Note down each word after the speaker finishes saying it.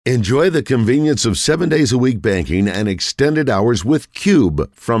Enjoy the convenience of 7 days a week banking and extended hours with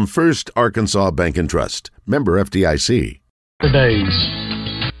Cube from First Arkansas Bank and Trust. Member FDIC. Days.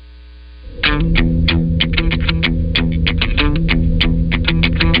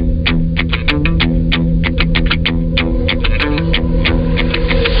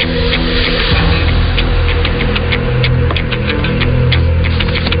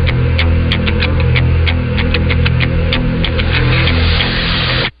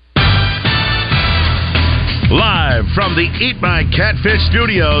 From the Eat My Catfish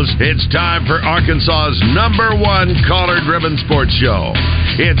studios, it's time for Arkansas's #1 caller-driven sports show.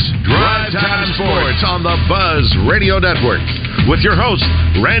 It's Drive Time Sports on the Buzz Radio Network with your hosts,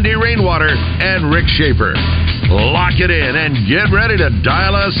 Randy Rainwater and Rick Shaeffer. Lock it in and get ready to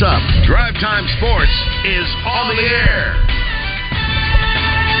dial us up. Drive Time Sports is on the air.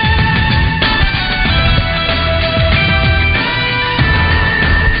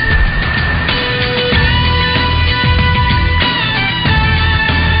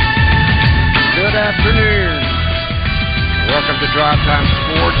 Good afternoon. Welcome to Drive Time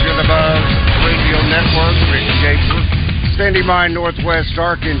Sports in the Buzz Radio Network. Rick Shaeffer, standing by Northwest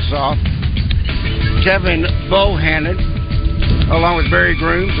Arkansas. Kevin Bohannon, along with Barry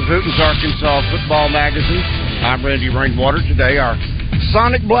Grooms of Hooten's Arkansas Football Magazine. I'm Randy Rainwater. Today, our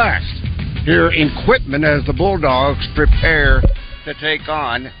Sonic Blast here in Quitman as the Bulldogs prepare to take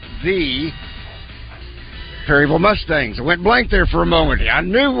on the Perryville Mustangs. I went blank there for a moment. I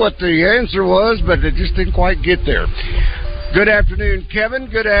knew what the answer was, but it just didn't quite get there. Good afternoon, Kevin.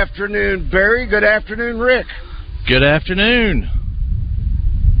 Good afternoon, Barry. Good afternoon, Rick. Good afternoon.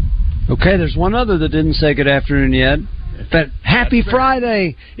 Okay, there's one other that didn't say good afternoon yet. But happy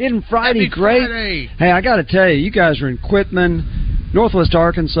Friday. Isn't Friday great? Friday. Hey, I got to tell you guys are in Quitman. Northwest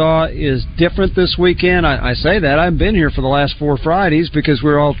Arkansas is different this weekend. I say that. I haven't been here for the last 4 Fridays because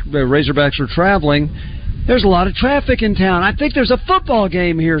we're all Razorbacks are traveling. There's a lot of traffic in town. I think there's a football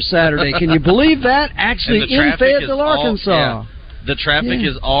game here Saturday. Can you believe that? Actually, in Fayetteville, Arkansas. The traffic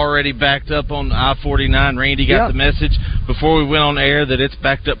is already backed up on I-49. Randy got the message before we went on air that it's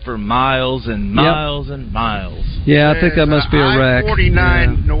backed up for miles and miles and miles. Yeah, I think that must be a wreck.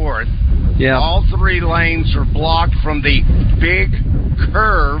 I-49 north. Yeah. All 3 lanes are blocked from the big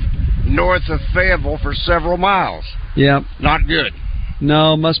curve north of Fayetteville for several miles. Yeah. Not good.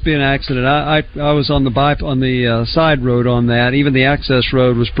 No, must be an accident. I was on the side road on that. Even the access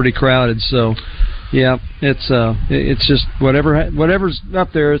road was pretty crowded. So, yeah, it's just whatever's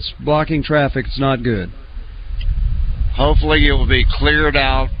up there. It's blocking traffic. It's not good. Hopefully, it will be cleared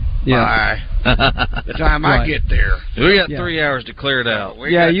out by the time I get there. We got 3 hours to clear it out.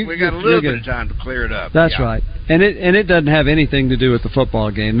 We got a little bit of time to clear it up. That's right. And it doesn't have anything to do with the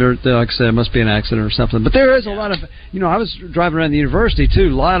football game. Like I said, it must be an accident or something. But there is a lot of, I was driving around the university too.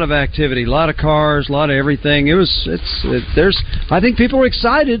 A lot of activity, a lot of cars, a lot of everything. I think people are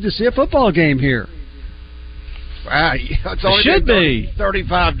excited to see a football game here. Wow, it's only been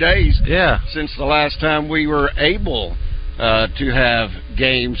 35 days since the last time we were able to have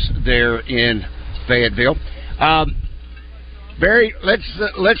games there in Fayetteville. Barry,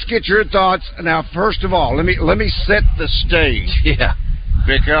 let's get your thoughts now. First of all, let me set the stage. Yeah,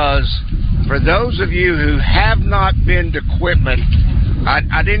 because for those of you who have not been to Quitman,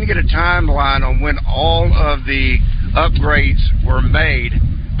 I didn't get a timeline on when all of the upgrades were made,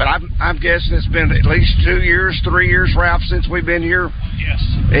 but I'm guessing it's been at least 2 years, 3 years, Ralph, since we've been here. Yes,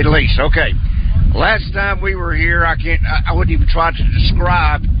 at least. Okay. Last time we were here, I wouldn't even try to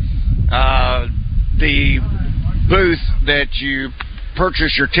describe the booth that you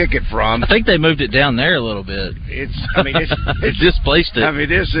purchased your ticket from. I think they moved it down there a little bit. It's displaced it. I mean,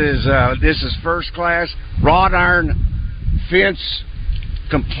 this is first class wrought iron fence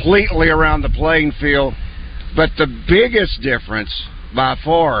completely around the playing field. But the biggest difference by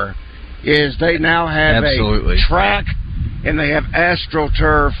far is they now have a track and they have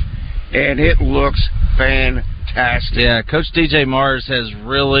AstroTurf, and it looks fantastic. Yeah, Coach DJ Mars has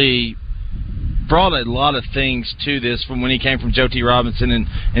really brought a lot of things to this from when he came from Joe T. Robinson in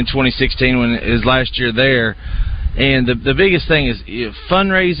 2016 when his last year there. And the biggest thing is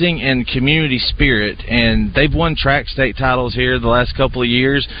fundraising and community spirit. And they've won track state titles here the last couple of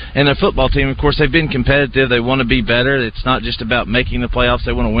years. And their football team, of course, they've been competitive. They want to be better. It's not just about making the playoffs.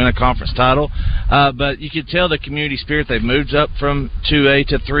 They want to win a conference title. But you can tell the community spirit. They've moved up from 2A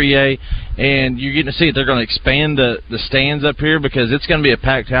to 3A. And you're getting to see it. They're going to expand the stands up here because it's going to be a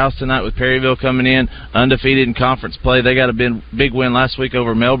packed house tonight with Perryville coming in, undefeated in conference play. They got a big win last week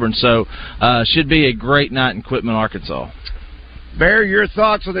over Melbourne. So should be a great night in Quitman, Arkansas. Bear, your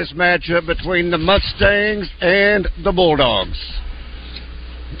thoughts on this matchup between the Mustangs and the Bulldogs?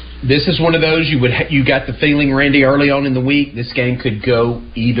 This is one of those you got the feeling, Randy, early on in the week, this game could go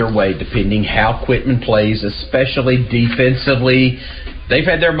either way depending how Quitman plays, especially defensively. They've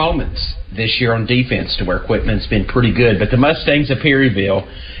had their moments this year on defense to where Quitman's been pretty good, but the Mustangs of Perryville,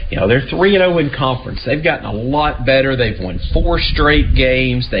 they're 3-0 in conference. They've gotten a lot better. They've won 4 straight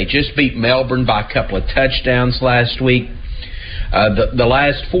games. They just beat Melbourne by a couple of touchdowns last week. The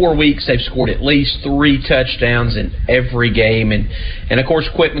last 4 weeks, they've scored at least 3 touchdowns in every game. And of course,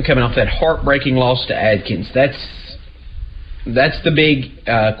 Quitman coming off that heartbreaking loss to Adkins. That's the big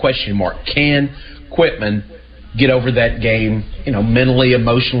question mark. Can Quitman get over that game, mentally,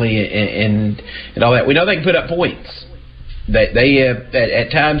 emotionally, and all that? We know they can put up points. They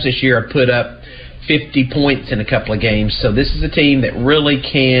at times this year have put up 50 points in a couple of games. So this is a team that really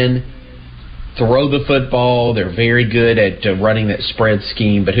can throw the football. They're very good at running that spread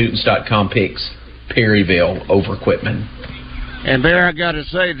scheme, but Hootens.com picks Perryville over Quitman. And there, I got to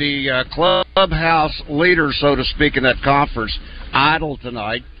say, the clubhouse leaders, so to speak, in that conference, idle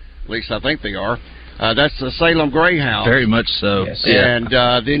tonight. At least I think they are. That's the Salem Greyhounds. Very much so. Yes. And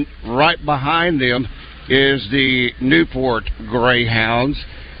then right behind them is the Newport Greyhounds.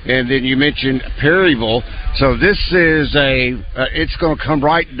 And then you mentioned Perryville. So this is it's going to come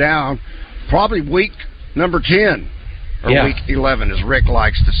right down probably week number 10 or week 11, as Rick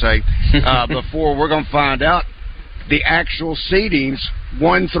likes to say, before we're going to find out the actual seedings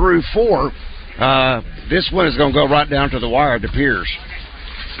 1 through 4. This one is going to go right down to the wire, it appears.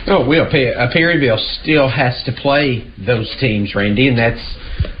 Oh, well, Perryville still has to play those teams, Randy, and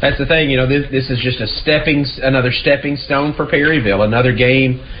that's the thing. This is just another stepping stone for Perryville, another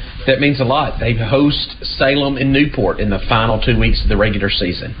game that means a lot. They host Salem and Newport in the final 2 weeks of the regular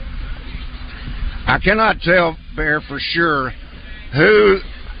season. I cannot tell, Bear, for sure who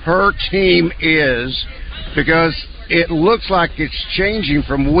her team is because it looks like it's changing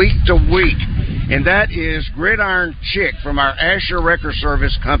from week to week, and that is Gridiron Chick from our Asher Record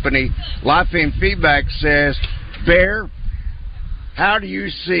Service Company. Live Feed Feedback says, Bear, how do you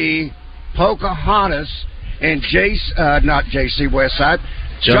see Pocahontas and Jonesboro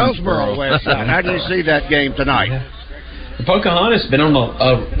Westside? How do you see that game tonight? Pocahontas has been on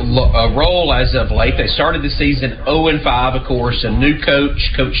a roll as of late. They started the season 0-5, of course. A new coach,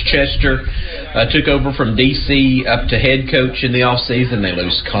 Coach Chester, took over from D.C. up to head coach in the offseason. They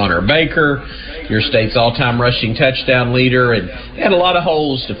lose Connor Baker, your state's all-time rushing touchdown leader, and they had a lot of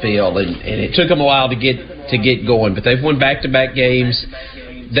holes to fill, and it took them a while to get going. But they've won back-to-back games.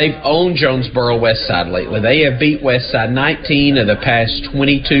 They've owned Jonesboro Westside lately. They have beat Westside 19 of the past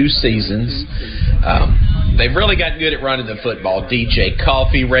 22 seasons. They've really gotten good at running the football. DJ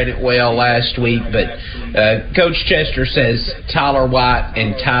Coffey ran it well last week, but Coach Chester says Tyler White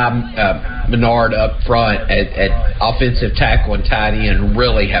and Ty Menard up front at offensive tackle and tight end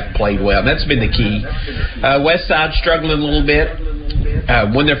really have played well. And that's been the key. Westside struggling a little bit.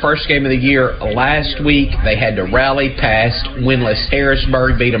 Won their first game of the year last week. They had to rally past winless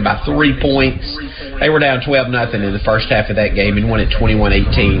Harrisburg, beat them by 3 points. They were down 12-0 in the first half of that game and won it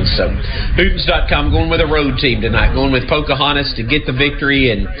 21-18. So Hootens.com going with a road team tonight, going with Pocahontas to get the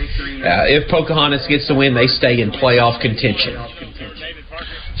victory, and if Pocahontas gets the win, they stay in playoff contention.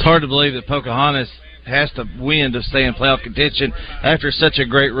 It's hard to believe that Pocahontas has to win to stay in playoff contention after such a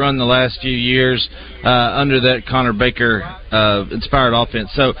great run the last few years under that Connor Baker inspired offense.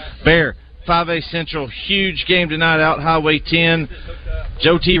 So, Bear, 5A Central, huge game tonight out Highway 10.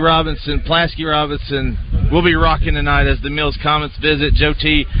 Joe T. Robinson, Plasky Robinson will be rocking tonight as the Mills Comets visit. Joe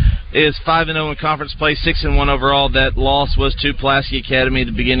T. is 5-0 in conference play, 6-1 overall. That loss was to Plasky Academy at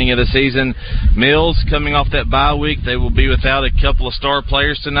the beginning of the season. Mills coming off that bye week. They will be without a couple of star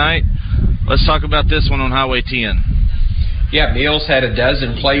players tonight. Let's talk about this one on Highway 10. Yeah, Mills had a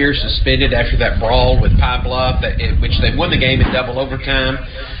dozen players suspended after that brawl with Pine Bluff, which they won the game in double overtime.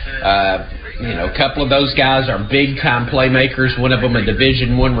 A couple of those guys are big-time playmakers. One of them a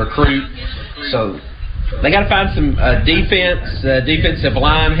Division I recruit. So they got to find some defensive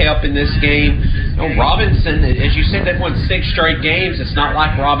line help in this game. Robinson, as you said, they've won 6 straight games. It's not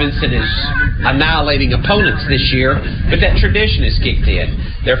like Robinson is annihilating opponents this year, but that tradition has kicked in.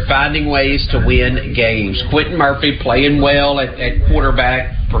 They're finding ways to win games. Quentin Murphy playing well at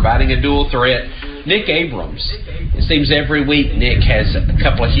quarterback, providing a dual threat. Nick Abrams, it seems every week Nick has a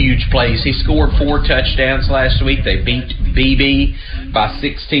couple of huge plays. He scored 4 touchdowns last week. They beat BB by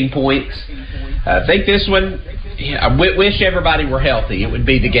 16 points. I think this one, I wish everybody were healthy. It would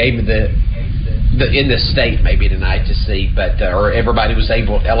be the game of in the state maybe tonight to see, but or everybody was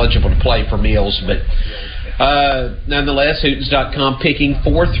eligible to play for Mills. But nonetheless, Hootens.com picking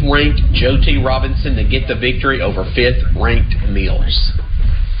 4th-ranked Joe T. Robinson to get the victory over 5th-ranked Mills.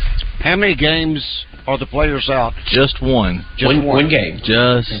 How many games are the players out? Just one. One game.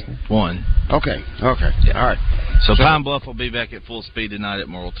 Just one. Okay. Yeah. All right. So Pine Bluff will be back at full speed tonight at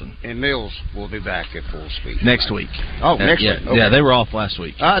Morrilton. And Mills will be back at full speed. Next week. Oh, next week. Okay. Yeah, they were off last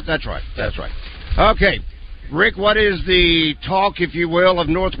week. That's right. Okay. Rick, what is the talk, if you will, of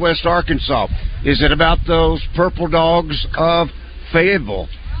Northwest Arkansas? Is it about those Purple Dogs of Fayetteville?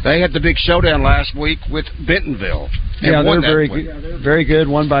 They had the big showdown last week with Bentonville. Yeah, they're very good.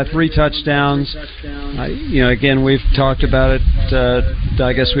 Won by 3 touchdowns. Again, we've talked about it.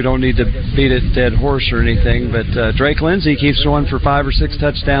 I guess we don't need to beat a dead horse or anything, but Drake Lindsay keeps going for 5 or 6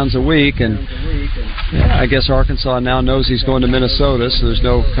 touchdowns a week, and I guess Arkansas now knows he's going to Minnesota, so there's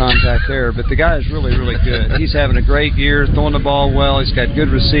no contact there. But the guy is really, really good. He's having a great year, throwing the ball well. He's got good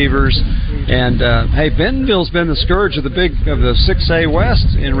receivers, and hey, Bentonville's been the scourge of the 6A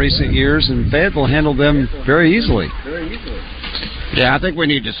West in recent years, and Fayetteville handled them very easily. Yeah, I think we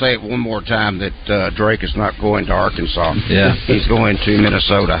need to say it one more time that Drake is not going to Arkansas. Yeah. He's going to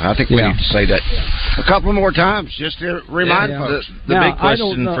Minnesota. I think we need to say that a couple more times just to remind folks. The big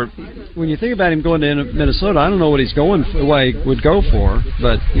question when you think about him going to Minnesota, I don't know what he would go for,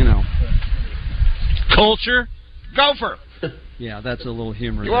 but, Culture? Gopher. Yeah, that's a little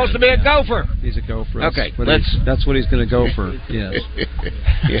humor. He wants to be a gopher. He's a gopher. Okay, that's what he's going to go for. Yes,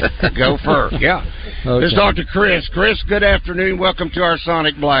 gopher. Yeah. Okay. This is Dr. Chris. Chris, good afternoon. Welcome to our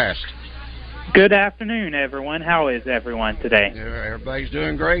Sonic Blast. Good afternoon, everyone. How is everyone today? Everybody's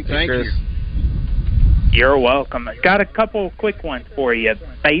doing great. Thank you. You're welcome. Got a couple quick ones for you.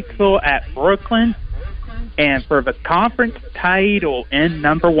 Batesville at Brooklyn. And for the conference title and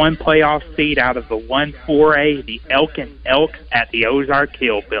number 1 playoff seed out of the 1-4A, the Elkins Elks at the Ozark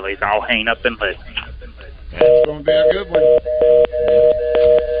Hillbillies. I'll hang up and listen. That's going to be a good one.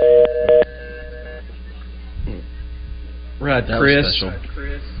 Right, Chris.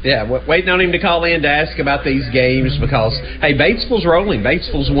 Yeah, waiting on him to call in to ask about these games because, hey, Batesville's rolling.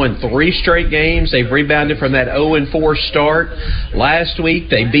 Batesville's won 3 straight games. They've rebounded from that 0-4 start. Last week,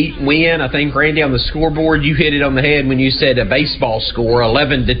 they beat Wynn. I think, Randy, on the scoreboard, you hit it on the head when you said a baseball score,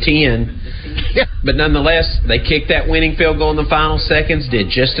 11-10. But nonetheless, they kicked that winning field goal in the final seconds, did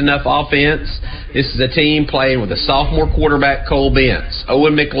just enough offense. This is a team playing with a sophomore quarterback, Cole Bentz.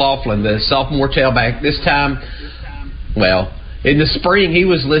 Owen McLaughlin, the sophomore tailback. This time, well, in the spring, he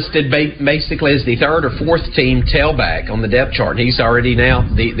was listed basically as the 3rd or 4th team tailback on the depth chart. He's already now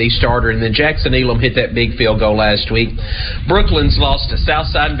the starter. And then Jackson Elam hit that big field goal last week. Brooklyn's lost to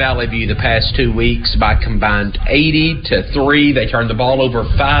Southside and Valley View the past 2 weeks by combined 80-3. They turned the ball over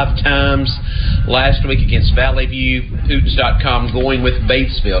 5 times last week against Valley View. Hoots.com going with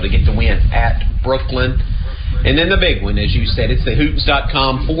Batesville to get the win at Brooklyn. And then the big one, as you said, it's the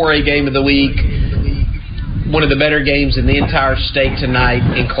Hoots.com 4A game of the week. One of the better games in the entire state tonight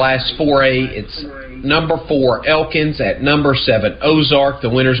in Class 4A. It's number 4 Elkins at number 7 Ozark. The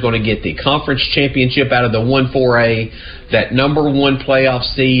winner's going to get the conference championship out of the 1-4A. That number 1 playoff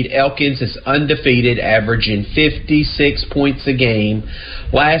seed. Elkins is undefeated, averaging 56 points a game.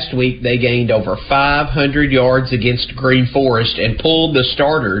 Last week they gained over 500 yards against Green Forest and pulled the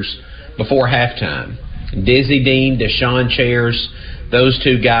starters before halftime. Dizzy Dean, Deshaun Chairs, those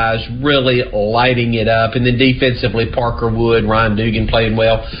 2 guys really lighting it up. And then defensively, Parker Wood, Ryan Dugan playing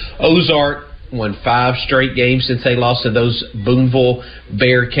well. Ozark won 5 straight games since they lost to those Boonville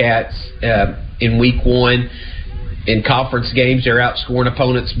Bearcats in week 1. In conference games, they're outscoring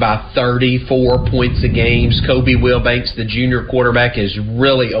opponents by 34 points a game. Kobe Wilbanks, the junior quarterback, has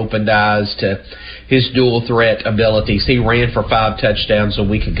really opened eyes to his dual threat abilities. He ran for 5 touchdowns a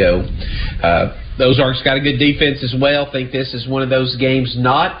week ago. Ozark's got a good defense as well. I think this is one of those games,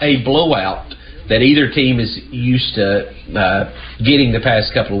 not a blowout that either team is used to getting the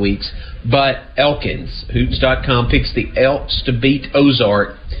past couple of weeks. But Elkins, Hoots.com picks the Elks to beat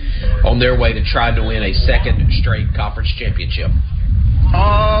Ozark on their way to try to win a 2nd straight conference championship.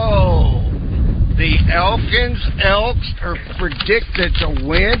 Oh, the Elkins Elks are predicted to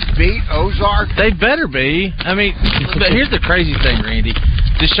beat Ozark. They better be. I mean, but here's the crazy thing, Randy.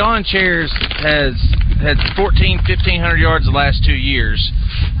 Deshaun Chairs has had 1,500 yards the last 2 years.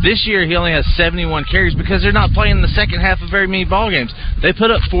 This year he only has 71 carries because they're not playing in the second half of very many ball games. They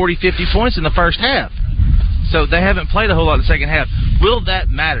put up 40, 50 points in the first half. So they haven't played a whole lot in the second half. Will that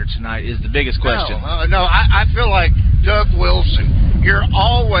matter tonight is the biggest question. No, I feel like Doug Wilson. You're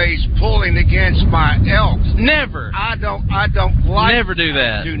always pulling against my Elks. Never. I don't like. Never do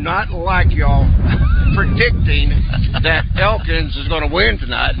that. I do not like y'all predicting that Elkins is going to win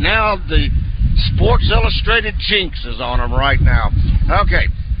tonight. Now the Sports Illustrated jinx is on them right now. Okay.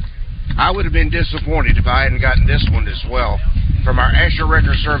 I would have been disappointed if I hadn't gotten this one as well. from our Asher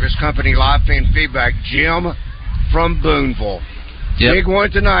Record Service Company live fan feedback, Jim from Booneville. Yep. Big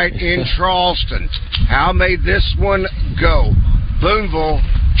one tonight in Charleston. How may this one go? Booneville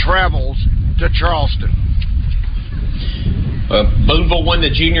travels to Charleston. Booneville won the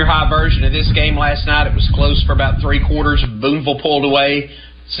junior high version of this game last night. It was close for about 3/4. Booneville pulled away.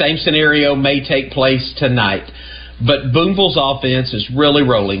 Same scenario may take place tonight. But Booneville's offense is really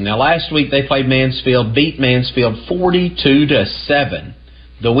rolling. Now, last week they played Mansfield, beat Mansfield 42-7.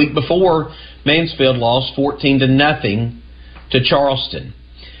 The week before, Mansfield lost 14-0 to Charleston.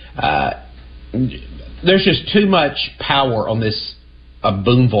 There's just too much power on this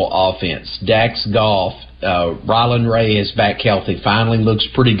Booneville offense. Dax Goff, Rylan Ray is back healthy. Finally looks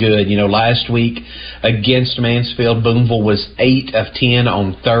pretty good. You know, last week against Mansfield, Booneville was 8 of 10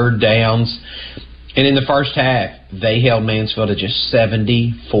 on third downs. And in the first half, they held Mansfield to just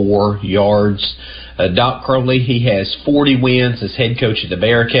 74 yards. Doc Crowley, he has 40 wins as head coach of the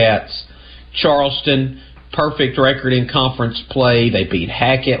Bearcats. Charleston, perfect record in conference play. They beat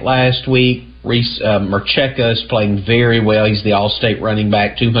Hackett last week. Reese Mercheka is playing very well. He's the all-state running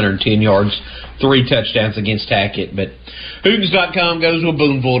back, 210 yards, 3 touchdowns against Hackett. But Hootens.com goes with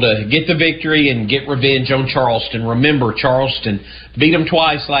Booneville to get the victory and get revenge on Charleston. Remember, Charleston beat them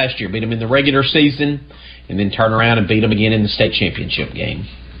twice last year. Beat them in the regular season and then turn around and beat them again in the state championship game.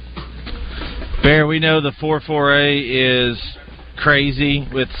 Bear, we know the 4-4A is crazy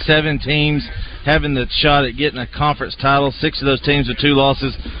with 7 teams having the shot at getting a conference title. 6 of those teams with 2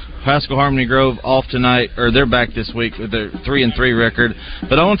 losses. Haskell Harmony Grove off tonight, or they're back this week with their 3-3 record.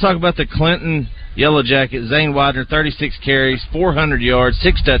 But I want to talk about the Clinton Yellow Jackets. Zane Widener, 36 carries, 400 yards,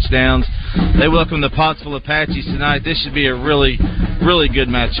 6 touchdowns. They welcome the Pottsville Apaches tonight. This should be a really, really good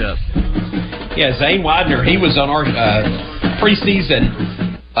matchup. Yeah, Zane Widener, he was on our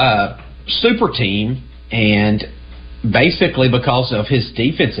preseason super team, and basically because of his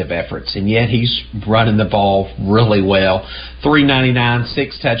defensive efforts, and yet he's running the ball really well. 399,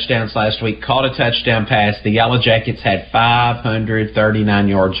 6 touchdowns last week, caught a touchdown pass. The Yellow Jackets had 539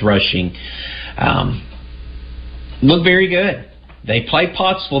 yards rushing. Look very good. They play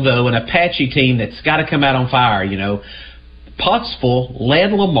Pottsville, though, an Apache team that's got to come out on fire, you know. Pottsville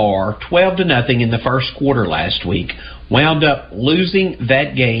led Lamar 12-0 in the first quarter last week, wound up losing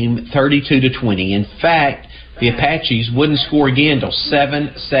that game 32-20. In fact, the Apaches wouldn't score again until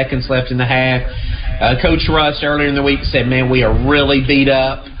 7 seconds left in the half. Coach Russ earlier in the week said, man, we are really beat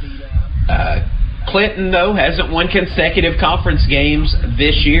up. Clinton, though, hasn't won consecutive conference games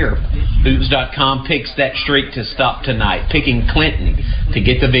this year. Hootens.com picks that streak to stop tonight, picking Clinton to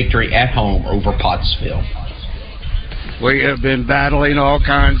get the victory at home over Pottsville. We have been battling all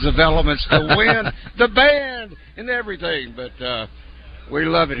kinds of elements to win the band and everything, but we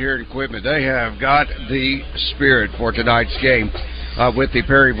love it here at Equipment. They have got the spirit for tonight's game with the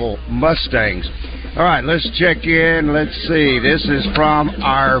Perryville Mustangs. All right, let's check in. Let's see. This is from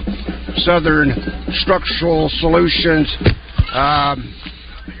our Southern Structural Solutions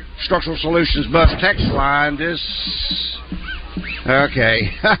bus text line. This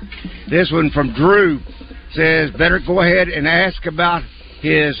one from Drew says, better go ahead and ask about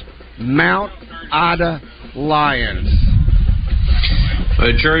his Mount Ida Lions.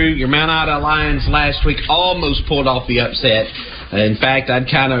 Drew, your Mount Ida Lions last week almost pulled off the upset. In fact, I'd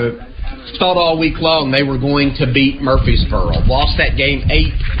kind of thought all week long they were going to beat Murfreesboro. Lost that game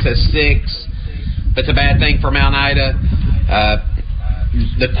 8-6. That's a bad thing for Mount Ida.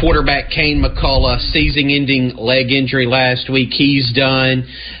 The quarterback, Kane McCullough, season-ending leg injury last week. He's done.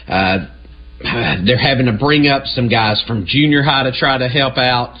 They're having to bring up some guys from junior high to try to help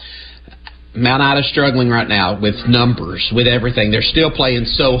out. Mount Ida's struggling right now with numbers, with everything. They're still playing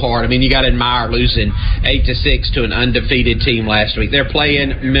so hard. I mean, you got to admire losing 8-6 to an undefeated team last week. They're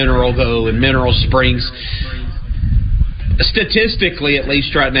playing Mineral, though, in Mineral Springs. Statistically, at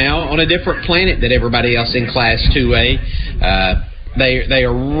least right now, on a different planet than everybody else in Class 2A. They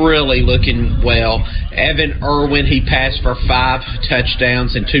are really looking well. Evan Irwin, he passed for 5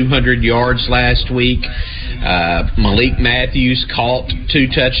 touchdowns and 200 yards last week. Malik Matthews caught 2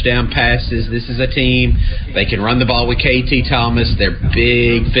 touchdown passes. This is a team, they can run the ball with KT Thomas. They're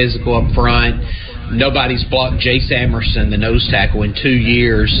big, physical up front. Nobody's blocked Jace Emerson, the nose tackle, in 2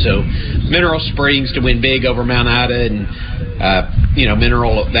 years. So Mineral Springs to win big over Mount Ida, and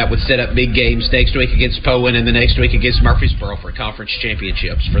Mineral, that would set up big games next week against Powen and the next week against Murfreesboro for conference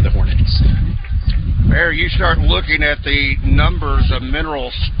championships for the Hornets. There, you start looking at the numbers of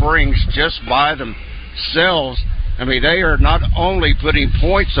Mineral Springs just by themselves. I mean, they are not only putting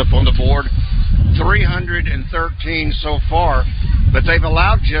points up on the board, 313 so far but they've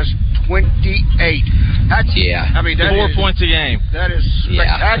allowed just 28. That's, I mean, 4 points a game. That is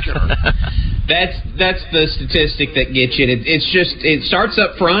spectacular. That's the statistic that gets you. It starts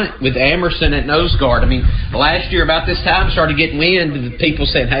up front with Emerson at nose guard. I mean, last year about this time started getting wind and people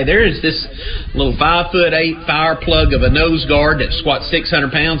saying, hey, there is this little 5'8" fire plug of a nose guard that squats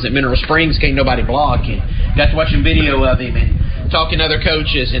 600 pounds at Mineral Springs. Can't nobody block. And got to watch a video of him and talking to other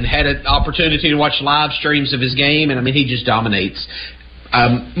coaches and had an opportunity to watch live streams of his game. And I mean, he just dominates.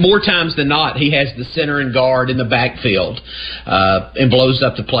 More times than not, he has the center and guard in the backfield and blows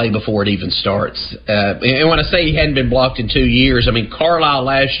up the play before it even starts. And when I say he hadn't been blocked in 2 years, I mean, Carlisle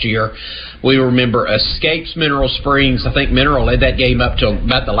last year, we remember, escapes Mineral Springs. I think Mineral led that game up to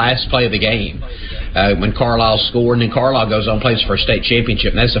about the last play of the game when Carlisle scored. And then Carlisle goes on and plays for a state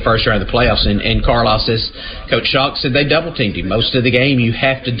championship. And that's the first round of the playoffs. And Carlisle says, Coach Schock said they double-teamed him. Most of the game, you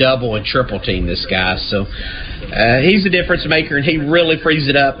have to double and triple-team this guy. So he's a difference maker, and he really frees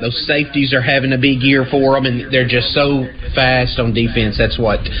it up. Those safeties are having a big year for them, and they're just so fast on defense. That's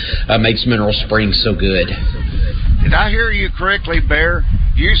what makes Mineral Springs so good. Did I hear you correctly, Bear?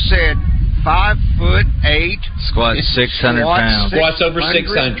 You said 5'8", squats 600 pounds. Squats over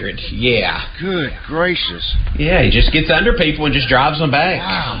 600. Yeah. Good gracious. Yeah, he just gets under people and just drives them back.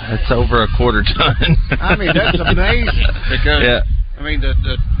 Wow. That's over a quarter ton. I mean, that's amazing. Because I mean,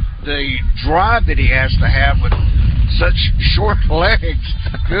 the drive that he has to have with such short legs.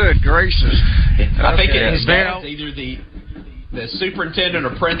 Good gracious. I think his dad's either the superintendent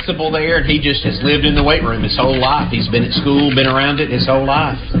or principal there, and he just has lived in the weight room his whole life. He's been at school, been around it his whole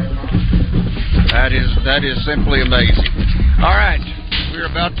life. That is simply amazing. All right, we're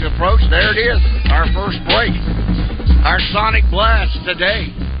about to approach. There it is, our first break. Our Sonic Blast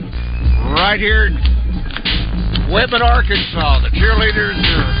today, right here in Whitman, Arkansas. The cheerleaders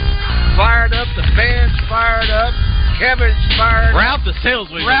are fired up. The band's fired up. Kevin's fired up. Ralph the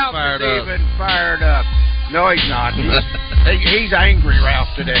salesman Ralph is even fired up. No, he's not. He's angry, Ralph,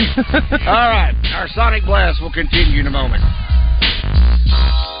 today. All right, our Sonic Blast will continue in a moment.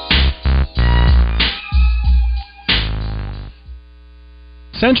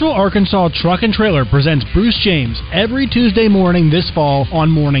 Central Arkansas Truck and Trailer presents Bruce James every Tuesday morning this fall on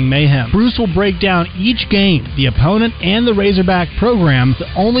Morning Mayhem. Bruce will break down each game, the opponent, and the Razorback program the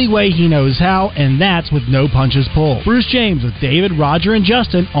only way he knows how, and that's with no punches pulled. Bruce James with David, Roger, and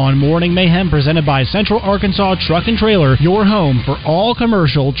Justin on Morning Mayhem, presented by Central Arkansas Truck and Trailer, your home for all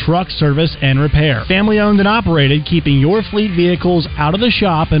commercial truck service and repair. Family owned and operated, keeping your fleet vehicles out of the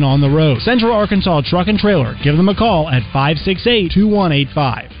shop and on the road. Central Arkansas Truck and Trailer. Give them a call at 568-2185.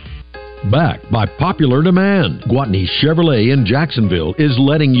 Backed by popular demand, Gwatney Chevrolet in Jacksonville is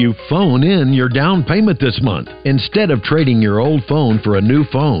letting you phone in your down payment this month. Instead of trading your old phone for a new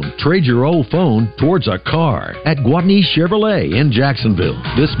phone, trade your old phone towards a car at Gwatney Chevrolet in Jacksonville.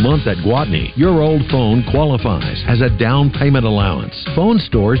 This month at Gwatney, your old phone qualifies as a down payment allowance. Phone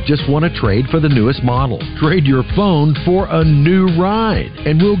stores just want to trade for the newest model. Trade your phone for a new ride,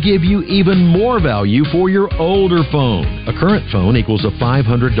 and we'll give you even more value for your older phone. A current phone equals a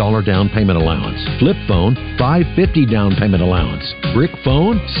 $500 down payment allowance. Flip phone, $550 down payment allowance. Brick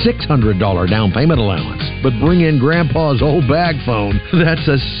phone, $600 down payment allowance. But bring in Grandpa's old bag phone, that's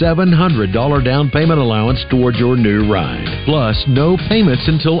a $700 down payment allowance towards your new ride. Plus, no payments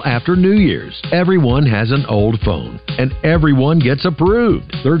until after New Year's. Everyone has an old phone, and everyone gets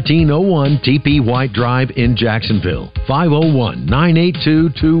approved. 1301 TP White Drive in Jacksonville.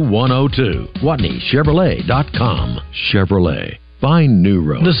 501-982-2102. WatneyChevrolet.com. Chevrolet. Find new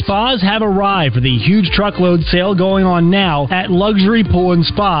roads. The spas have arrived for the huge truckload sale going on now at Luxury Pool and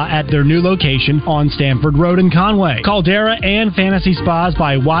Spa at their new location on Stanford Road in Conway. Caldera and Fantasy Spas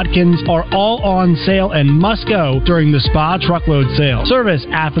by Watkins are all on sale and must go during the spa truckload sale. Service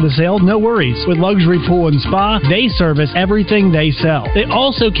after the sale, no worries. With Luxury Pool and Spa, they service everything they sell. They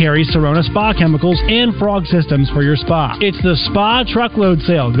also carry Serona Spa chemicals and frog systems for your spa. It's the spa truckload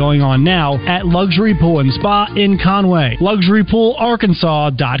sale going on now at Luxury Pool and Spa in Conway. LuxuryPoolArkansas.com.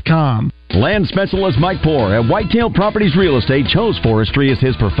 Land specialist Mike Poore at Whitetail Properties Real Estate chose forestry as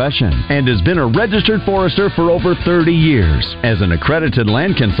his profession and has been a registered forester for over 30 years. As an accredited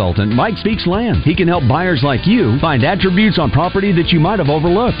land consultant, Mike speaks land. He can help buyers like you find attributes on property that you might have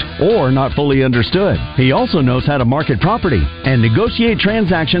overlooked or not fully understood. He also knows how to market property and negotiate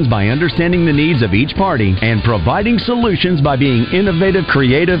transactions by understanding the needs of each party and providing solutions by being innovative,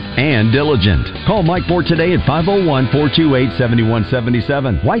 creative, and diligent. Call Mike Poore today at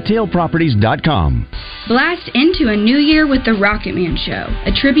 501-428-7177. Whitetail Properties RainwaterProperties.com. Blast into a new year with the Rocket Man Show,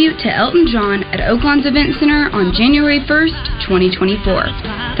 a tribute to Elton John at Oaklawn's Event Center on January 1st,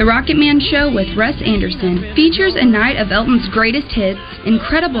 2024. The Rocket Man Show with Russ Anderson features a night of Elton's greatest hits,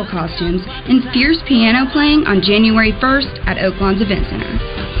 incredible costumes, and fierce piano playing on January 1st at Oaklawn's Event Center.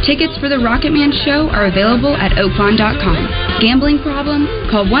 Tickets for the Rocket Man Show are available at oaklawn.com. Gambling problem?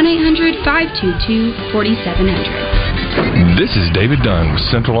 Call 1-800-522-4700. This is David Dunn with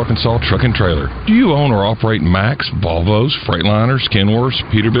Central Arkansas Truck and Trailer. Do you own or operate Max, Volvos, Freightliners, Kenworths,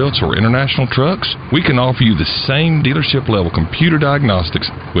 Peterbilts, or international trucks? We can offer you the same dealership-level computer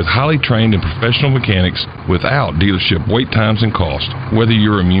diagnostics with highly trained and professional mechanics without dealership wait times and cost. Whether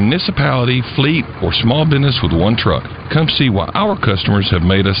you're a municipality, fleet, or small business with one truck, come see why our customers have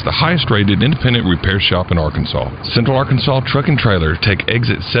made us the highest-rated independent repair shop in Arkansas. Central Arkansas Truck and Trailer. Take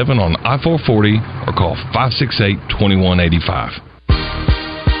exit 7 on I-440 or call 568-2185.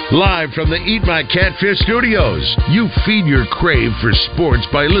 Live from the Eat My Catfish studios, you feed your crave for sports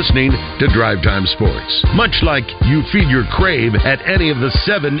by listening to Drive Time Sports. Much like you feed your crave at any of the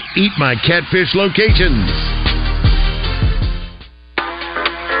 7 Eat My Catfish locations.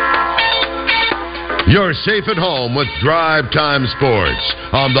 You're safe at home with Drive Time Sports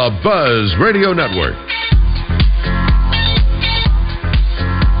on the Buzz Radio Network.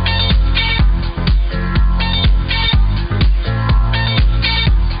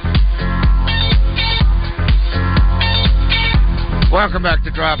 Welcome back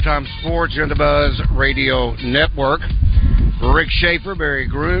to Drive Time Sports on the Buzz Radio Network. Rick Shaeffer, Barry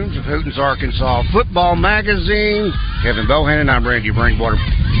Grooms of Hooten's Arkansas Football Magazine, Kevin Bohannon, I'm Randy Rainwater.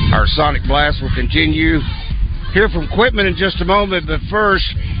 Our Sonic Blast will continue. Hear from Quitman in just a moment, but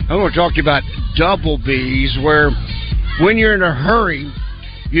first, I want to talk to you about Double B's, where when you're in a hurry,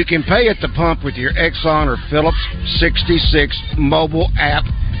 you can pay at the pump with your Exxon or Phillips 66 mobile app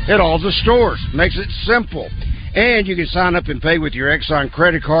at all the stores. Makes it simple. And you can sign up and pay with your Exxon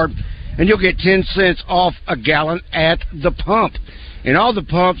credit card, and you'll get 10 cents off a gallon at the pump. And all the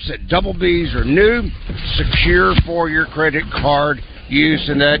pumps at Double B's are new, secure for your credit card use,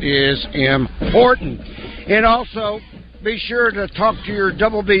 and that is important. And also, be sure to talk to your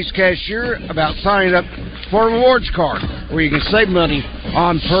Double B's cashier about signing up for a rewards card, where you can save money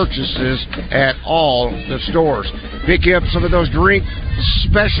on purchases at all the stores. Pick up some of those drink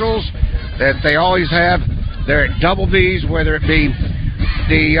specials that they always have. They're at Double B's, whether it be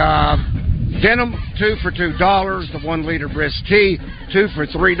the Denim 2 for $2, the 1 liter Brisk Tea 2 for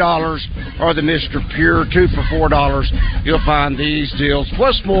 $3, or the Mr. Pure 2 for $4. You'll find these deals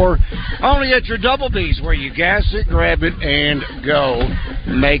plus more only at your Double B's, where you gas it, grab it, and go.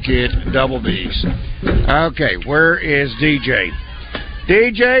 Make it Double B's. Okay, where is DJ?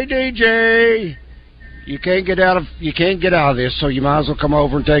 DJ. You can't get out of this, so you might as well come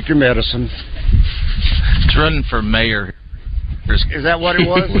over and take your medicine. It's running for mayor. Is that what it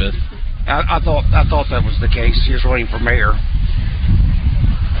was? I thought that was the case. He was running for mayor.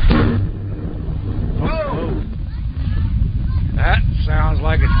 Whoa! That sounds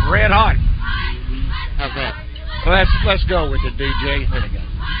like it's red hot. How's that? Well, let's go with it, DJ. There we go.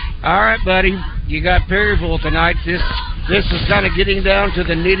 All right, buddy. You got Perryville tonight. This is kind of getting down to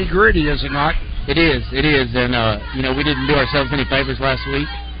the nitty gritty, is it not? It is, and we didn't do ourselves any favors last week.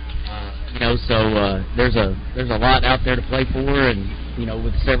 So there's a lot out there to play for, and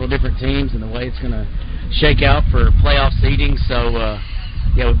with several different teams and the way it's going to shake out for playoff seeding. So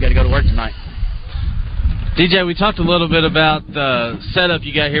we've got to go to work tonight. DJ, we talked a little bit about the setup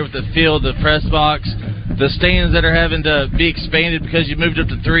you got here with the field, the press box, the stands that are having to be expanded because you moved up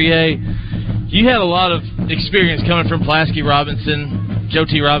to 3A. You had a lot of experience coming from Pulaski Robinson, Joe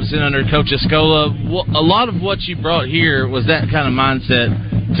T. Robinson under Coach Escola. A lot of what you brought here was that kind of mindset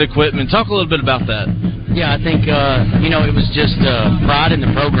to Quitman. Talk a little bit about that. Yeah, I think, it was just pride in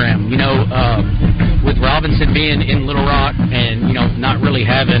the program. With Robinson being in Little Rock and, not really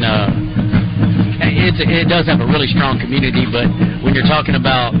having it does have a really strong community, but when you're talking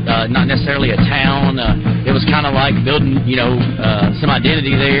about not necessarily a town, it was kind of like building, some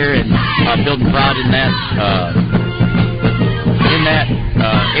identity there and building pride in that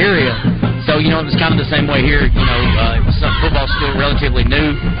area. So, it was kind of the same way here. It was a football school, relatively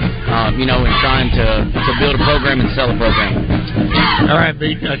new, and trying to build a program and sell a program. All right,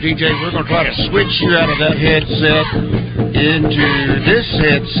 DJ, we're going to try to switch you out of that headset into this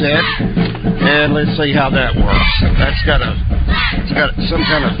headset, and let's see how that works. It's got some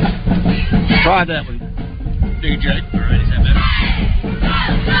kind of... Try that one, DJ. All right, is that better?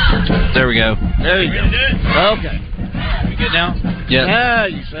 There we go. There you go. Okay. You good now? Yeah. Yeah,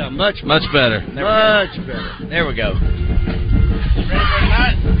 you sound much better. Much better. There we go.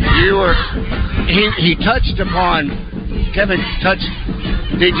 He touched upon, Kevin touched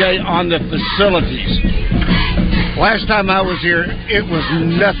DJ on the facilities. Last time I was here, it was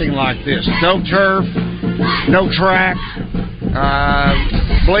nothing like this. No turf, no track.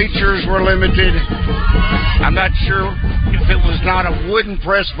 Bleachers were limited. I'm not sure if it was not a wooden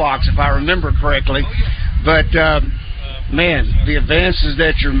press box, if I remember correctly. But, man, the advances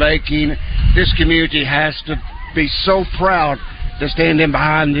that you're making, this community has to be so proud to stand in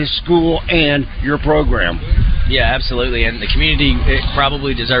behind this school and your program. Yeah, absolutely. And the community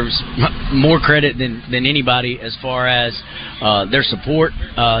probably deserves more credit than anybody as far as their support.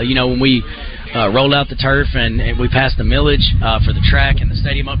 When we rolled out the turf and we passed the millage for the track and the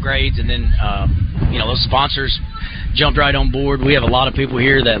stadium upgrades, and then those sponsors jumped right on board. We have a lot of people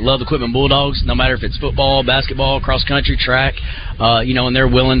here that love the Quitman Bulldogs, no matter if it's football, basketball, cross country, track, and they're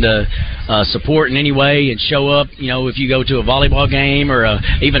willing to support in any way and show up. If you go to a volleyball game or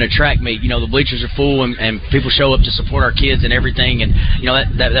even a track meet, the bleachers are full and people show up to support our kids and everything, and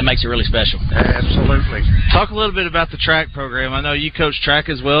that makes it really special. Absolutely. Talk a little bit about the track program. I know you coach track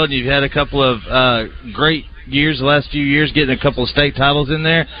as well, and you've had a couple of great years the last few years, getting a couple of state titles in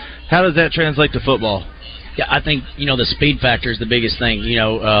there. How does that translate to football? Yeah, I think, the speed factor is the biggest thing.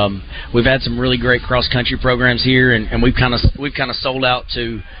 We've had some really great cross-country programs here, and we've kind of sold out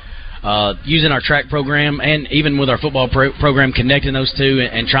to using our track program and even with our football program, connecting those two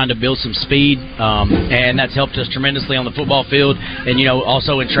and trying to build some speed, and that's helped us tremendously on the football field. And,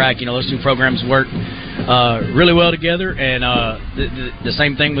 also in track, those two programs work really well together, and the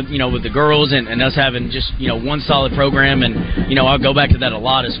same thing with with the girls and us having just one solid program. And I'll go back to that a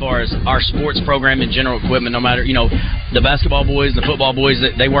lot as far as our sports program in general equipment. No matter the basketball boys, the football boys,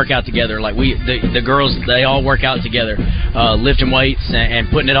 they work out together. Like the girls, they all work out together, lifting weights and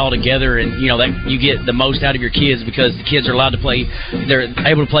putting it all together. And that you get the most out of your kids because the kids are allowed to play. They're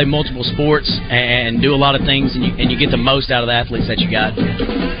able to play multiple sports and do a lot of things, and you get the most out of the athletes that you got.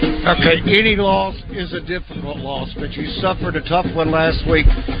 Okay, any loss is a difficult loss, but you suffered a tough one last week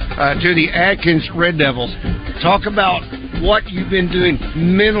to the Atkins Red Devils. Talk about what you've been doing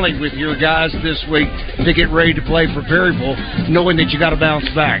mentally with your guys this week to get ready to play for Perryville, knowing that you got to bounce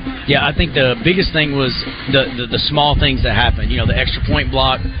back. Yeah, I think the biggest thing was the small things that happened. The extra point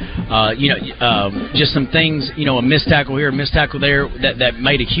block, just some things. A missed tackle here, a missed tackle there that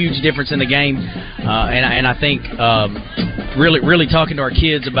made a huge difference in the game. And I think really talking to our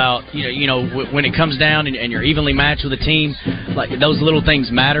kids about when it comes down and you're evenly matched with a team, like those little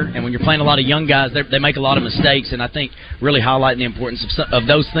things matter. And when you're playing a lot of young guys, they make a lot of mistakes. And I think really highlighting the importance of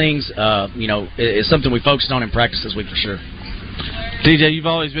those things, is something we focused on in practice this week for sure. DJ, you've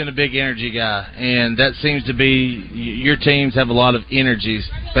always been a big energy guy, and that seems to be your teams have a lot of energies,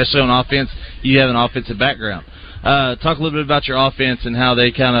 especially on offense. You have an offensive background. Talk a little bit about your offense and how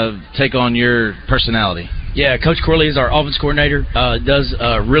they kind of take on your personality. Yeah, Coach Corley is our offense coordinator. Does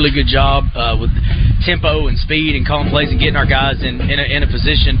a really good job with tempo and speed and calling plays and getting our guys in a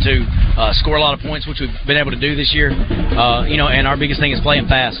position to score a lot of points, which we've been able to do this year. And our biggest thing is playing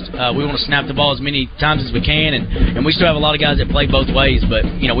fast. We want to snap the ball as many times as we can, and we still have a lot of guys that play both ways. But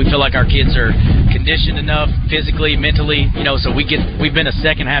we feel like our kids are conditioned enough physically, mentally. So we've been a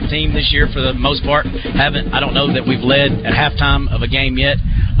second half team this year for the most part. I don't know that we've led at halftime of a game yet,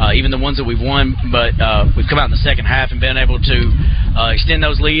 even the ones that we've won, but we've come out in the second half and been able to extend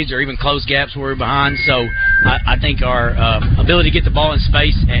those leads or even close gaps where we're behind. So I think our ability to get the ball in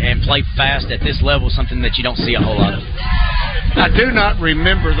space and play fast at this level is something that you don't see a whole lot of. I do not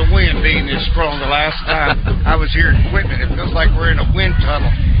remember the wind being this strong the last time I was here in Quitman. It feels like we're in a wind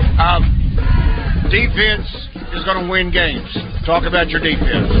tunnel. Defense is going to win games. Talk about your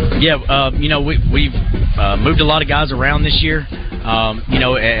defense. Yeah, we've moved a lot of guys around this year.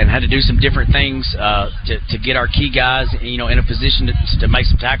 And had to do some different things to get our key guys, in a position to make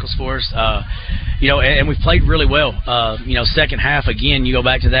some tackles for us. And we've played really well. Second half, again, you go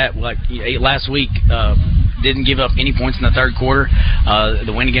back to that, like last week, didn't give up any points in the third quarter.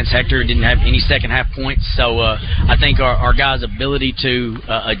 The win against Hector didn't have any second half points. So I think our guys' ability to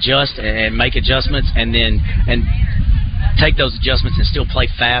adjust and make adjustments and take those adjustments and still play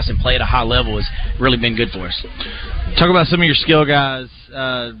fast and play at a high level has really been good for us. Talk about some of your skill guys.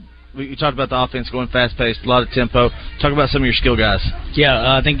 We talked about the offense going fast-paced, a lot of tempo. Talk about some of your skill guys.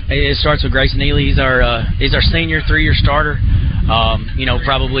 Yeah, I think it starts with Grayson Ely. He's our senior 3-year starter.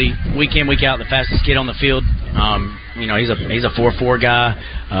 Probably week in, week out, the fastest kid on the field. He's a 4.4 guy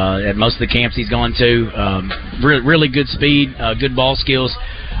at most of the camps he's gone to. Really good speed, good ball skills.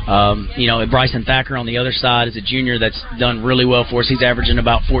 Bryson Thacker on the other side is a junior that's done really well for us. He's averaging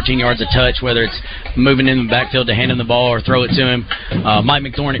about 14 yards a touch, whether it's moving in the backfield to hand him the ball or throw it to him. Mike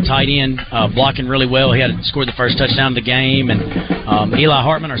McThorne at tight end, blocking really well. He had scored the first touchdown of the game. And Eli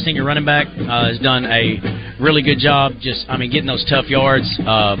Hartman, our senior running back, has done a really good job getting those tough yards.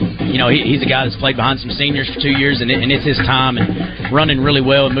 He's a guy that's played behind some seniors for 2 years, and it's his time, and running really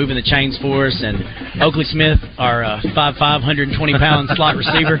well and moving the chains for us. And Oakley Smith, our 5'5", 120-pound slot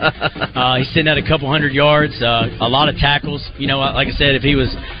receiver, he's sitting at a couple hundred yards, a lot of tackles. Like I said, if he was,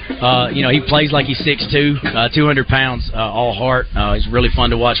 he plays like he's 6'2", 200 pounds, all heart. He's really fun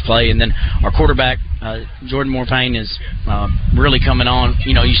to watch play. And then our quarterback, Jordan Morpane, is really coming on.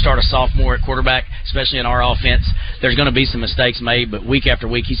 You start a sophomore at quarterback, especially in our offense, there's going to be some mistakes made, but week after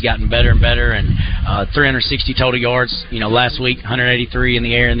week he's gotten better and better, and 360 total yards, last week, 183 in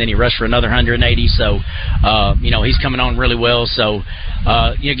the air, and then he rushed for another 180, so, he's coming on really well, so,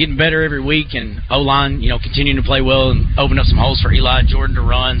 getting better every week, and O-line, continuing to play well and open up some holes for Eli and Jordan to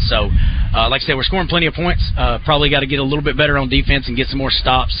run, so, like I said, we're scoring plenty of points, probably got to get a little bit better on defense and get some more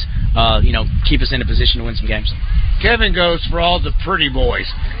stops, keep us in a position to win some games. Kevin goes for all the pretty boys.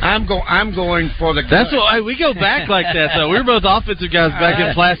 I'm going for the. That's what we go back like that though. We're both offensive guys back in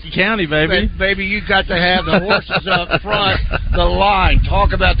Pulaski County, baby. Baby, you got to have the horses up front, the line.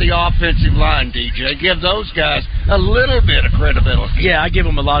 Talk about the offensive line, DJ. Give those guys a little bit of credibility. Yeah, I give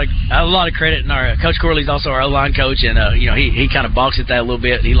them a lot of credit. And our Coach Corley's also our O-line coach, and he kind of balks at that a little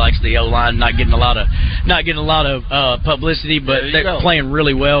bit. He likes the O-line not getting a lot of publicity, but they're playing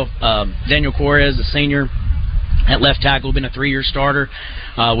really well. Daniel Correz, the senior at left tackle, been a 3-year starter.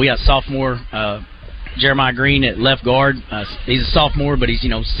 We got sophomore Jeremiah Green at left guard. He's a sophomore, but he's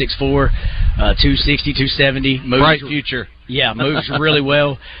 6'4", 260, 270. Bright future. Yeah, moves really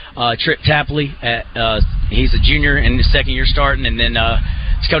well. Trip Tapley, he's a junior and his second year starting, and then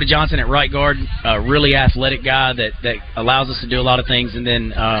Dakota Johnson at right guard, a really athletic guy that allows us to do a lot of things, and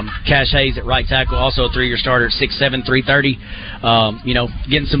then Cash Hayes at right tackle, also a 3-year starter at 6'7", 330.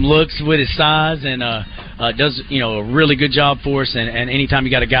 Getting some looks with his size, and does a really good job for us. And anytime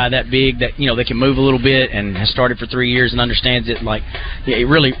you got a guy that big that that can move a little bit and has started for 3 years and understands it, it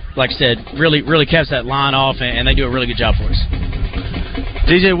really, like I said, really caps that line off, and they do a really good job for us.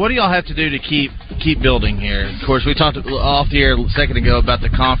 DJ, what do y'all have to do to keep building here? Of course, we talked off the air a second ago about the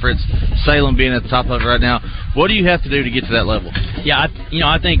conference, Salem being at the top of it right now. What do you have to do to get to that level? Yeah,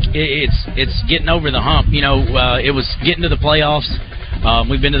 I think it's getting over the hump. It was getting to the playoffs.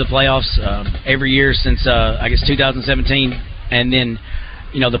 We've been to the playoffs every year since I guess 2017, and then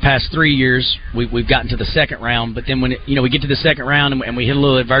the past 3 years we've gotten to the second round. But then when we get to the second round and we hit a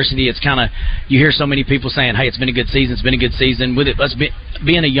little adversity, it's kind of, you hear so many people saying, "Hey, it's been a good season. It's been a good season." With it,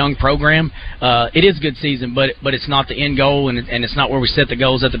 being a young program, it is a good season, but it's not the end goal, and it's not where we set the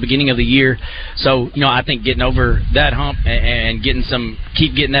goals at the beginning of the year. So I think getting over that hump and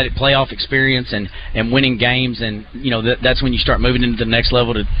keep getting that playoff experience and winning games, and that's when you start moving into the next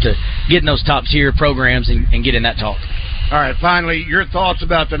level to getting those top tier programs and getting that talk. All right, finally, your thoughts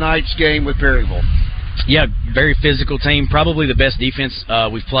about tonight's game with Perryville. Yeah, very physical team. Probably the best defense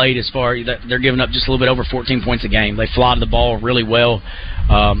we've played as far. They're giving up just a little bit over 14 points a game. They fly to the ball really well.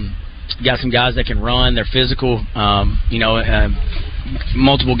 Got some guys that can run. They're physical.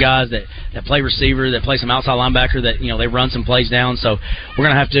 Multiple guys that play receiver, that play some outside linebacker, that they run some plays down. So we're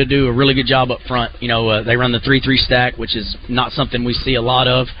going to have to do a really good job up front. They run the 3-3 stack, which is not something we see a lot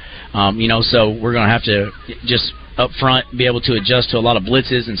of. So we're going to have to just up front be able to adjust to a lot of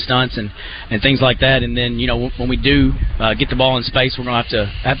blitzes and stunts and things like that. And then when we do get the ball in space, we're going to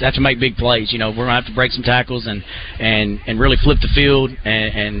have to make big plays. We're going to have to break some tackles and really flip the field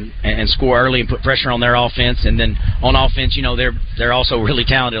and score early and put pressure on their offense. And then on offense, they're also really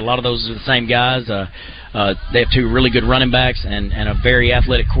talented. A lot of those are the same guys. They have two really good running backs and a very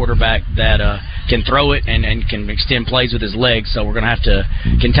athletic quarterback that can throw it and can extend plays with his legs. So we're going to have to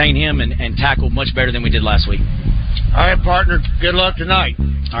contain him and tackle much better than we did last week. All right, partner. Good luck tonight.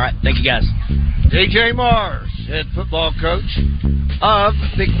 All right. Thank you, guys. DJ Mars, head football coach of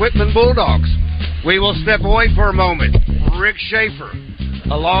the Quitman Bulldogs. We will step away for a moment. Rick Shaeffer,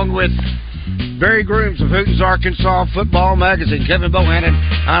 along with Barry Grooms of Hooten's Arkansas Football Magazine, Kevin Bohannon,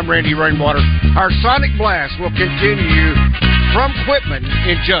 I'm Randy Rainwater. Our Sonic Blast will continue from Quitman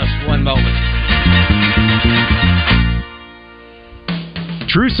in just one moment.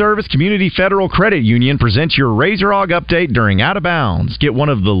 True Service Community Federal Credit Union presents your Razor Hog update during Out of Bounds. Get one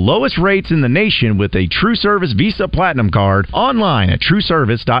of the lowest rates in the nation with a True Service Visa Platinum card online at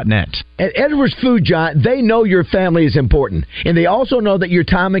trueservice.net. At Edwards Food Giant, they know your family is important, and they also know that your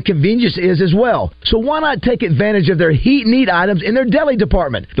time and convenience is as well. So why not take advantage of their heat and eat items in their deli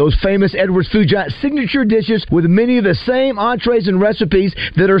department? Those famous Edwards Food Giant signature dishes with many of the same entrees and recipes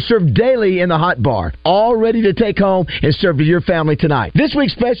that are served daily in the hot bar, all ready to take home and serve to your family tonight. This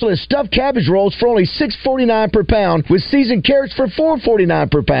week's special is stuffed cabbage rolls for only $6.49 per pound, with seasoned carrots for $4.49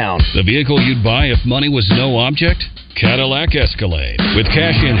 per pound. The vehicle you'd buy if money was no object? Cadillac Escalade. With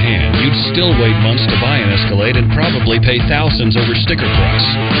cash in hand, you'd still wait months to buy an Escalade and probably pay thousands over sticker price.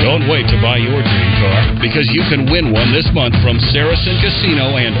 Don't wait to buy your dream car, because you can win one this month from Saracen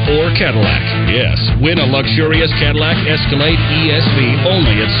Casino and or Cadillac. Yes, win a luxurious Cadillac Escalade ESV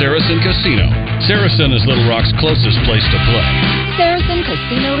only at Saracen Casino. Saracen is Little Rock's closest place to play. Saracen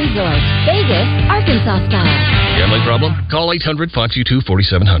Casino Resort, Vegas, Arkansas style. Gambling problem? Call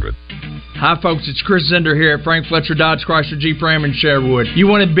 800-522-4700. Hi folks, it's Chris Zender here at Frank Fletcher Dodge Chrysler Jeep Ram in Sherwood. You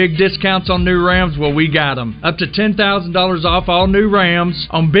wanted big discounts on new Rams? Well, we got them. Up to $10,000 off all new Rams.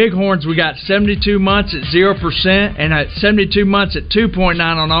 On Bighorns, we got 72 months at 0% and at 72 months at 2.9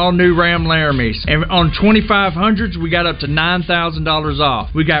 on all new Ram Laramies. And on 2500s, we got up to $9,000 off.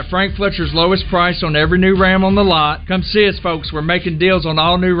 We got Frank Fletcher's lowest price on every new Ram on the lot. Come see us, folks. We're making deals on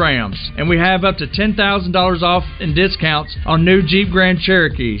all new Rams. And we have up to $10,000 off in discounts on new Jeep Grand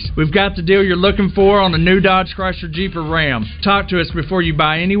Cherokees. We've got the deal you're looking for on a new Dodge Chrysler Jeep or Ram. Talk to us before you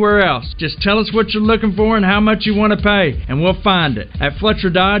buy anywhere else. Just tell us what you're looking for and how much you want to pay, and we'll find it. At Fletcher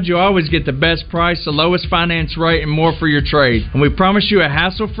Dodge, you always get the best price, the lowest finance rate, and more for your trade. And we promise you a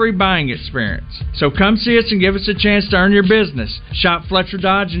hassle-free buying experience. So come see us and give us a chance to earn your business. Shop Fletcher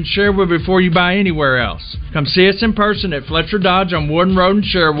Dodge in Sherwood before you buy anywhere else. Come see us in person at Fletcher Dodge on Warden Road in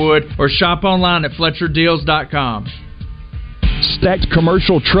Sherwood, or shop online at FletcherDeals.com. Stacked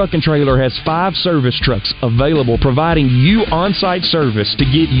Commercial Truck and Trailer has 5 service trucks available, providing you on-site service to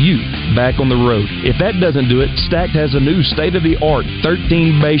get you back on the road. If that doesn't do it, Stacked has a new state-of-the-art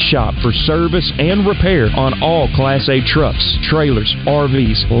 13-bay shop for service and repair on all Class A trucks, trailers,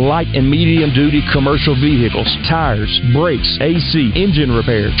 RVs, light and medium-duty commercial vehicles, tires, brakes, AC, engine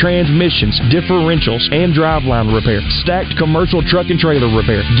repair, transmissions, differentials, and driveline repair. Stacked Commercial Truck and Trailer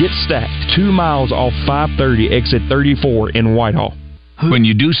Repair. Get Stacked 2 miles off 530 exit 34 in Whitehall. When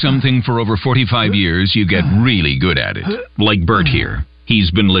you do something for over 45 years, you get really good at it. Like Bert here. He's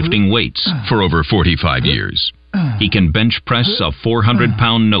been lifting weights for over 45 years. He can bench press a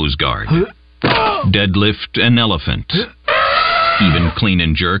 400-pound nose guard, deadlift an elephant, even clean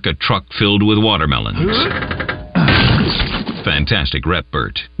and jerk a truck filled with watermelons. Fantastic rep,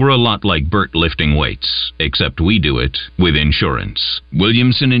 Bert. We're a lot like Bert lifting weights, except we do it with insurance.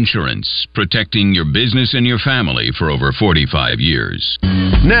 Williamson Insurance, protecting your business and your family for over 45 years.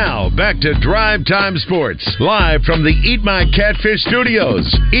 Now, back to Drive Time Sports, live from the Eat My Catfish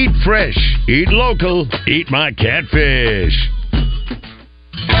studios. Eat fresh, eat local, eat my catfish.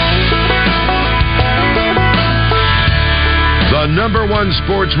 The #1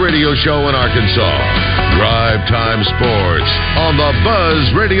 sports radio show in Arkansas. Drive Time Sports on the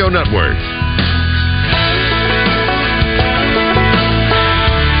Buzz Radio Network.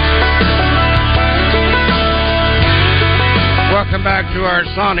 Welcome back to our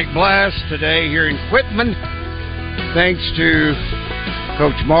Sonic Blast today here in Quitman. Thanks to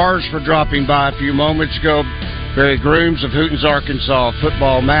Coach Mars for dropping by a few moments ago. Barry Grooms of Hooten's Arkansas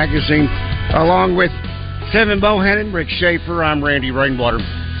Football Magazine, along with Kevin Bohannon, Rick Shaeffer. I'm Randy Rainwater.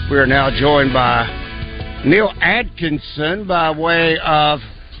 We are now joined by Neil Atkinson by way of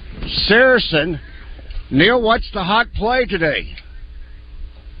Saracen. Neil, what's the hot play today?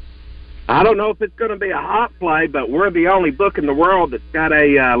 I don't know if it's going to be a hot play, but we're the only book in the world that's got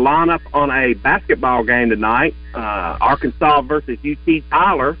a lineup on a basketball game tonight. Arkansas versus UT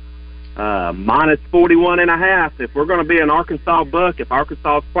Tyler, minus 41.5. If we're going to be an Arkansas book, if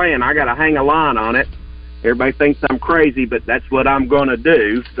Arkansas is playing, I got to hang a line on it. Everybody thinks I'm crazy, but that's what I'm going to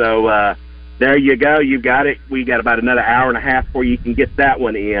do. So there you go. You got it. We got about another hour and a half before you can get that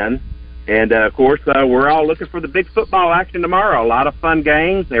one in. And, of course, we're all looking for the big football action tomorrow. A lot of fun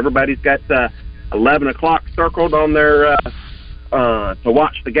games. Everybody's got 11 o'clock circled on their to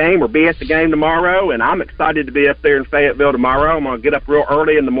watch the game or be at the game tomorrow. And I'm excited to be up there in Fayetteville tomorrow. I'm going to get up real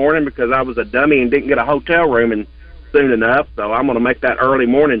early in the morning because I was a dummy and didn't get a hotel room soon enough. So I'm going to make that early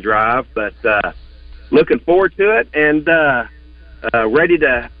morning drive. But looking forward to it and ready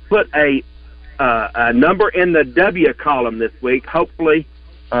to put a number in the W column this week. Hopefully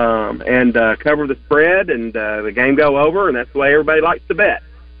and cover the spread, and the game go over, and that's the way everybody likes to bet.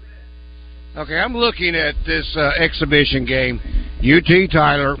 Okay, I'm looking at this exhibition game. UT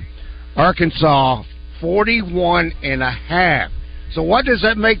Tyler, Arkansas, 41.5. So what does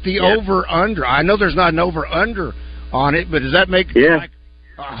that make the over-under? I know there's not an over-under on it, but does that make like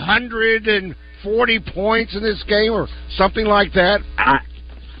 140 points in this game or something like that? I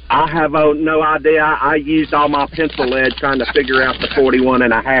have no idea. I used all my pencil lead trying to figure out the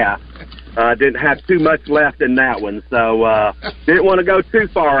 41.5. Didn't have too much left in that one, so didn't want to go too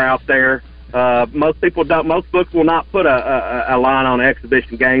far out there. Most people don't. Most books will not put a line on an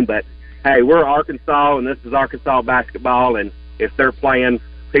exhibition game, but hey, we're Arkansas, and this is Arkansas basketball, and if they're playing,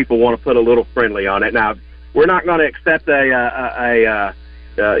 people want to put a little friendly on it. Now, we're not going to accept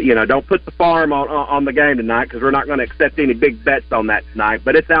don't put the farm on the game tonight, because we're not going to accept any big bets on that tonight.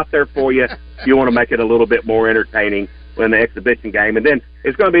 But it's out there for you. You want to make it a little bit more entertaining when the exhibition game, and then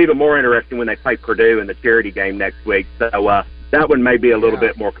it's going to be even more interesting when they play Purdue in the charity game next week. So that one may be a little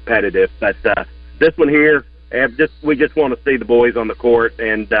bit more competitive. But this one here, we just want to see the boys on the court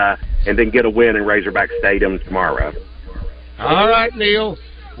and then get a win in Razorback Stadium tomorrow. All right, Neil.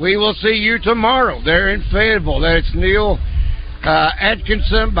 We will see you tomorrow there in Fayetteville. That's Neil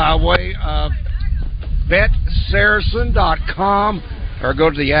Atkinson by way of BetSaracen.com, or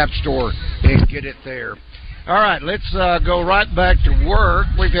go to the App Store and get it there. All right, let's go right back to work.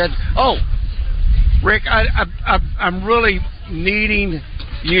 We've had Rick, I'm really needing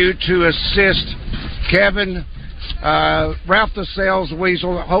you to assist Kevin, Ralph the Sales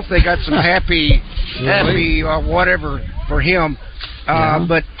Weasel. Hope they got some happy whatever for him.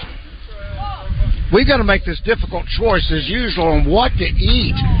 But we've got to make this difficult choice as usual on what to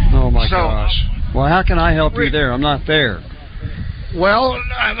eat. Oh my gosh! Well, how can I help you there? I'm not there. Well,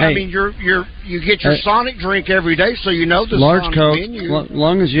 I mean, you get your Sonic drink every day, so you know the large Sonic Coke. menu. As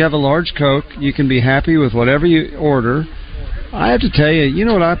long as you have a large Coke, you can be happy with whatever you order. I have to tell you, you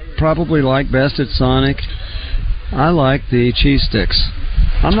know what I probably like best at Sonic? I like the cheese sticks.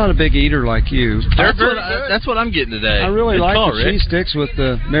 I'm not a big eater like you. That's what I'm getting today. I really like the cheese sticks with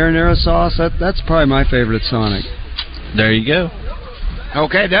the marinara sauce. That's probably my favorite at Sonic. There you go.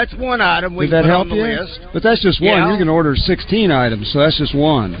 Okay, that's one item we Did that put help on the you? list. But that's just one. You can order 16 items, so that's just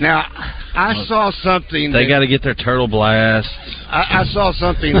one. Now, I saw something. They got to get their Turtle Blast. I saw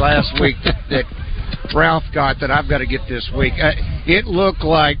something last week that Ralph got that I've got to get this week. It looked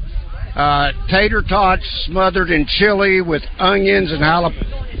like tater tots smothered in chili with onions and jalapeno.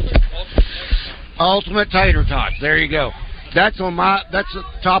 Ultimate tater tots. There you go. That's at the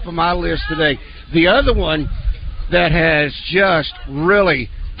top of my list today. The other one that has just really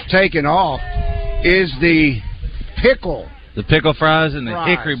taken off is the pickle. The pickle fries and the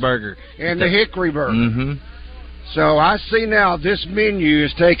hickory burger. And the hickory burger. Mm-hmm. So I see now this menu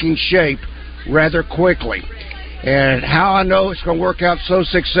is taking shape rather quickly. And how I know it's going to work out so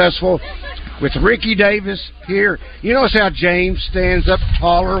successful with Ricky Davis here. You notice how James stands up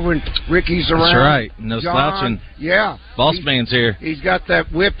taller when Ricky's around? That's right. No slouching. Yeah. Boss man's here. He's got that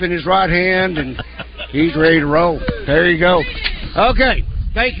whip in his right hand, and he's ready to roll. There you go. Okay.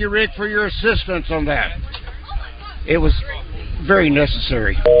 Thank you, Rick, for your assistance on that. It was very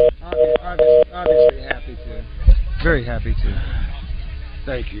necessary. Obviously happy to. Very happy to.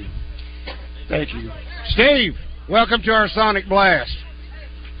 Thank you. Thank you. Steve, welcome to our Sonic Blast.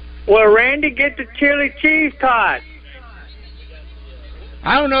 Well, Randy, get the chili cheese tots.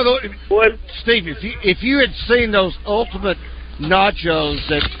 I don't know, what, Steve, if you had seen those ultimate nachos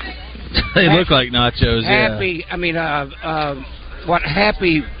that... They look like nachos, Happy, I mean, what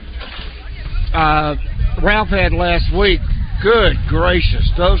Happy Ralph had last week, good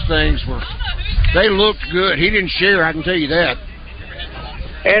gracious, those things they looked good. He didn't share, I can tell you that.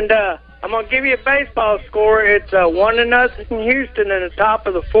 And I'm going to give you a baseball score. It's 1-0 Houston in the top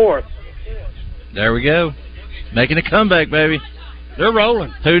of the fourth. There we go. Making a comeback, baby. They're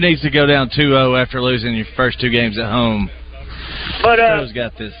rolling. Who needs to go down 2-0 after losing your first two games at home? But Who's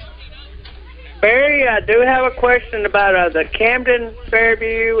got this? Barry, I do have a question about the Camden,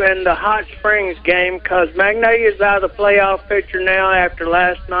 Fairview, and the Hot Springs game, because Magnolia's out of the playoff picture now after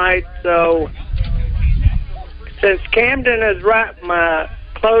last night. So since Camden is right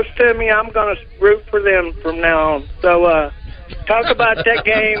close to me, I'm going to root for them from now on. So talk about that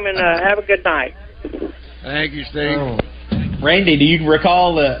game and have a good night. Thank you, Steve. Oh. Randy, do you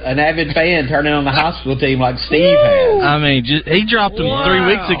recall an avid fan turning on the high school team like Steve has? I mean, he dropped them 3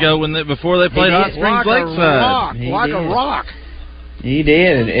 weeks ago before they played Hot Springs Lakeside. Like a rock. He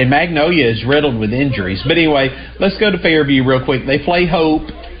did, and Magnolia is riddled with injuries. But anyway, let's go to Fairview real quick. They play Hope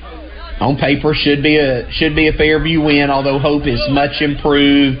on paper should be a Fairview win, although Hope is much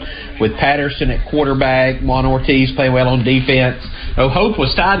improved with Patterson at quarterback, Juan Ortiz playing well on defense. Hope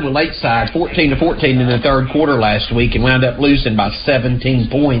was tied with Lakeside 14-14 in the third quarter last week and wound up losing by 17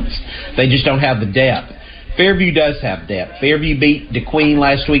 points. They just don't have the depth. Fairview does have depth. Fairview beat DeQueen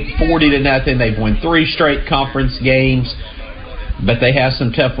last week 40-0. They've won 3 straight conference games, but they have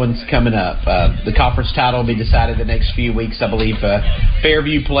some tough ones coming up. The conference title will be decided the next few weeks, I believe.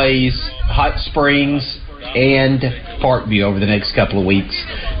 Fairview plays Hot Springs and Parkview over the next couple of weeks.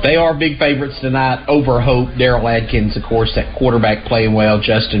 They are big favorites tonight over Hope. Daryl Adkins, of course, that quarterback playing well.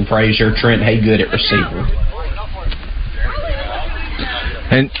 Justin Frazier, Trent Haygood at receiver.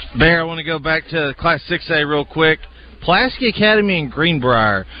 And, Bear, I want to go back to Class 6A real quick. Pulaski Academy and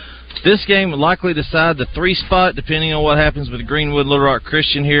Greenbrier. This game will likely decide the 3 spot, depending on what happens with Greenwood Little Rock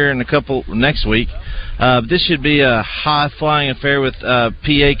Christian here in a couple next week. This should be a high-flying affair with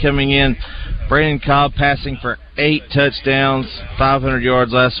PA coming in. Brandon Cobb passing for 8 touchdowns, 500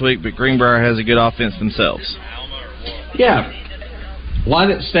 yards last week, but Greenbrier has a good offense themselves. Yeah. A lot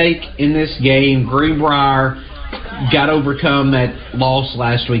at stake in this game. Greenbrier got overcome that loss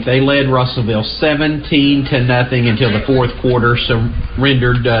last week. They led Russellville 17-0 until the fourth quarter,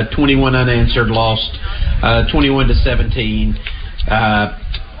 surrendered 21 unanswered, lost 21-17.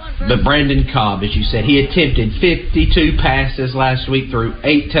 But Brandon Cobb, as you said, he attempted 52 passes last week, threw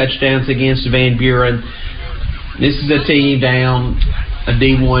 8 touchdowns against Van Buren. This is a team down a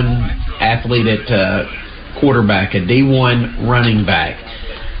D1 athlete at quarterback, a D1 running back.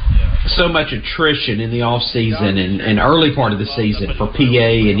 So much attrition in the offseason and early part of the season for PA,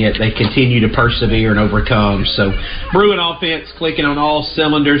 and yet they continue to persevere and overcome. So Bruin offense clicking on all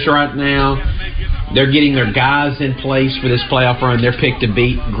cylinders right now. They're getting their guys in place for this playoff run. They're picked to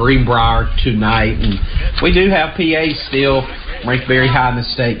beat Greenbrier tonight. And we do have PA still ranked very high in the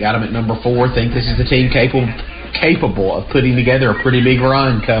state. Got them at number 4. Think this is a team capable of putting together a pretty big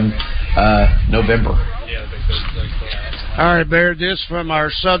run come November. All right, Bear, this from our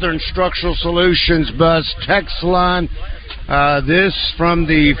Southern Structural Solutions Buzz text line. This from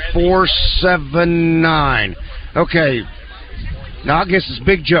the 479. Okay, now I guess it's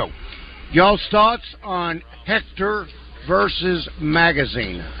Big Joe. Y'all's thoughts on Hector versus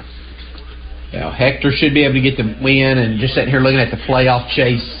Magazine? Well, Hector should be able to get the win, and just sitting here looking at the playoff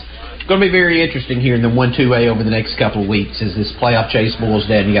chase. It's going to be very interesting here in the 1-2A over the next couple of weeks as this playoff chase boils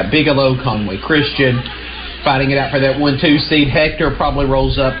down. You got Bigelow, Conway Christian fighting it out for that 1-2 seed. Hector probably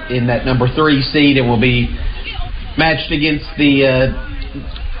rolls up in that number 3 seed and will be matched against the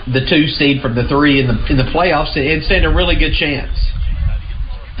 2 seed from the 3 in the playoffs and stand a really good chance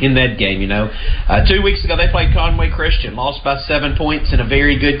in that game. 2 weeks ago they played Conway Christian, lost by 7 points in a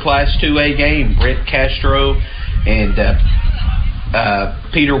very good Class 2A game. Brent Castro and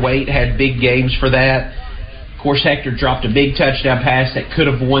Peter Waite had big games for that. Of course, Hector dropped a big touchdown pass that could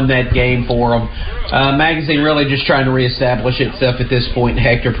have won that game for them. Magazine really just trying to reestablish itself at this point.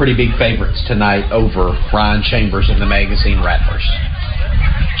 Hector, pretty big favorites tonight over Ryan Chambers and the Magazine Rattlers.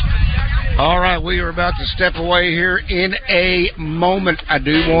 All right, we are about to step away here in a moment. I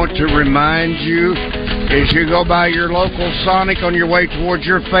do want to remind you, as you go by your local Sonic on your way towards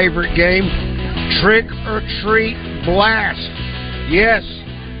your favorite game, Trick or Treat Blast. Yes,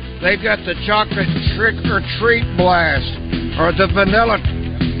 they've got the chocolate Trick or Treat Blast or the vanilla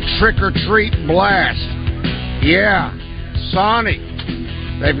Trick or Treat Blast. Yeah, Sonic.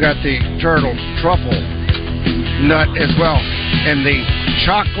 They've got the turtle truffle nut as well and the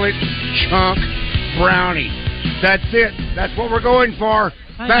chocolate chunk brownie. That's it. That's what we're going for.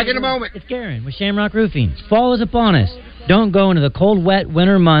 Back in a moment. It's Garen with Shamrock Roofing. Fall is upon us. Don't go into the cold, wet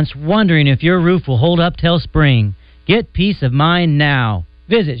winter months wondering if your roof will hold up till spring. Get peace of mind now.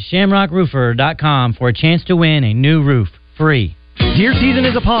 Visit ShamrockRoofer.com for a chance to win a new roof, free. Deer season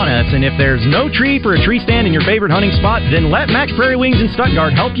is upon us, and if there's no tree for a tree stand in your favorite hunting spot, then let Max Prairie Wings in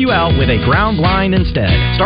Stuttgart help you out with a ground blind instead.